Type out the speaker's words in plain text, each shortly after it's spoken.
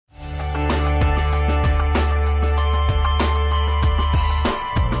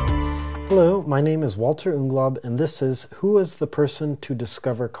Hello, my name is Walter Unglaub, and this is Who was the Person to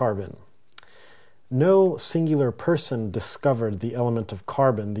Discover Carbon? No singular person discovered the element of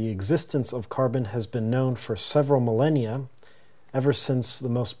carbon. The existence of carbon has been known for several millennia, ever since the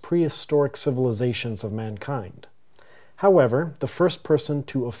most prehistoric civilizations of mankind. However, the first person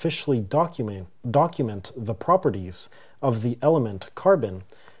to officially document the properties of the element carbon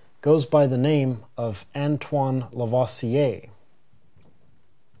goes by the name of Antoine Lavoisier,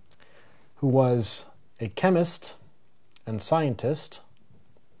 who was a chemist and scientist,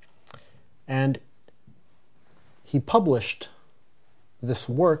 and he published this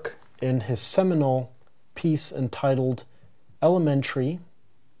work in his seminal piece entitled Elementary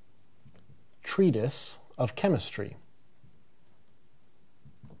Treatise of Chemistry.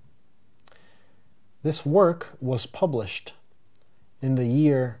 This work was published in the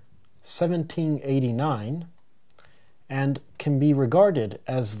year 1789 and can be regarded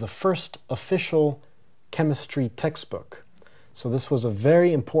as the first official chemistry textbook. So this was a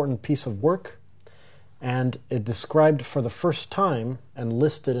very important piece of work, and it described for the first time and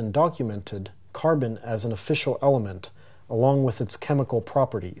listed and documented carbon as an official element along with its chemical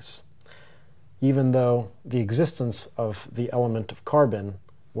properties, even though the existence of the element of carbon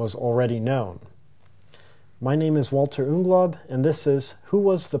was already known. My name is Walter Unglaub, and this is Who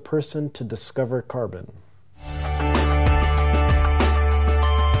was the Person to Discover Carbon?